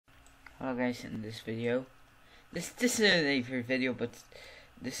Hello guys, in this video, this isn't a video, but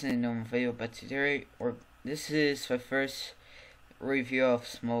this is a normal video. But today, this is my first review of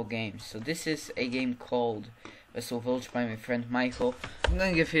small games. So this is a game called Vestal by my friend Michael. I'm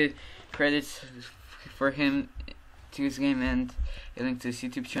gonna give you credits for him to his game and a link to his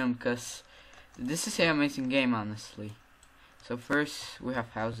YouTube channel because this is an amazing game, honestly. So first we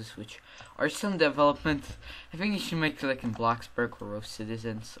have houses which are still in development. I think you should make it like in Bloxburg or Rove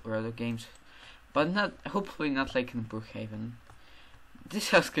Citizens or other games, but hopefully not like in Brookhaven.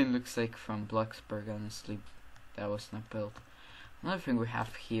 This house kind of looks like from Bloxburg, honestly. That was not built. Another thing we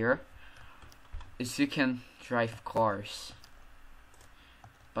have here is you can drive cars,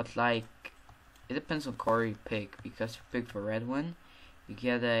 but like it depends on car you pick, because if you pick the red one you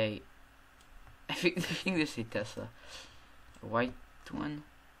get a I think this is a Tesla. A white one.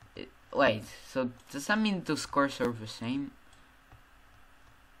 Wait, so does that mean those cars are the same?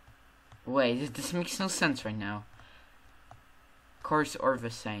 Wait, this makes no sense right now. Cars are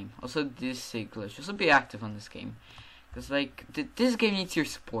the same. Also, this is a glitch. Also, be active on this game, because like this game needs your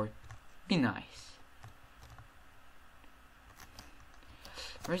support. Be nice.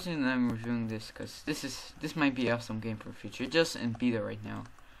 First reason I'm reviewing this because this might be an awesome game for the future. Just in beta right now.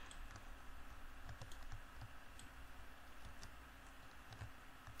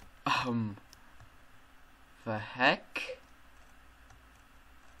 The heck?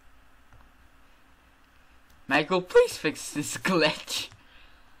 Michael, please fix this glitch.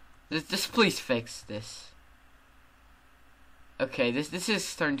 Just please fix this. Okay, this is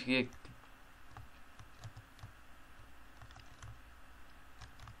starting to get...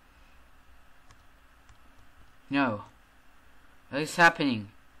 No. What is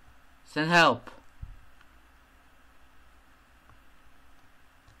happening? Send help.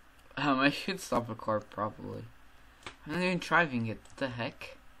 I should stop the car probably. I'm not even driving it. What the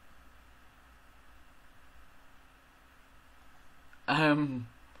heck?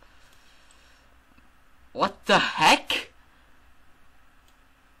 What the heck?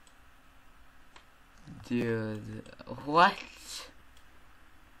 Dude, what?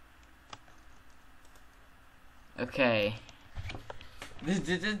 Okay. This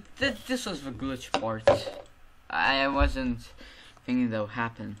was the glitch part. I wasn't thinking that would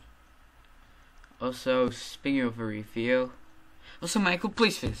happen. Also, speaking of a review, also Michael,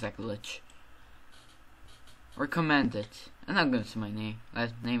 please fix that glitch. Recommend it. I'm not gonna say my name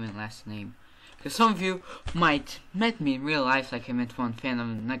and last name, because some of you might met me in real life like I met one fan.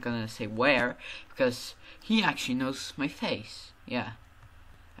 I'm not gonna say where, because he actually knows my face. Yeah,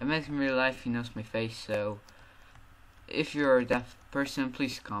 I met him in real life. He knows my face. So, if you're that person,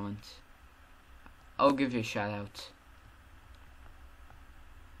 please comment. I'll give you a shout out.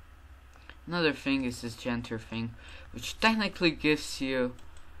 Another thing is this gender thing, which technically gives you,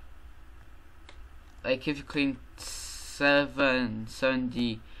 like, if you clean 10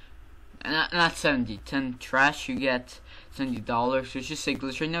 trash, you get $70, which is a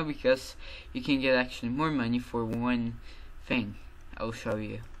glitch right now because you can get actually more money for one thing. I'll show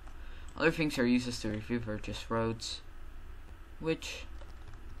you. Other things are useless to review, for just roads, which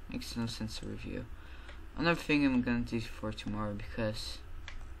makes no sense to review. Another thing I'm gonna do for tomorrow, because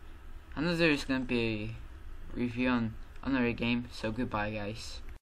I know there's gonna be a review on another game, so goodbye guys.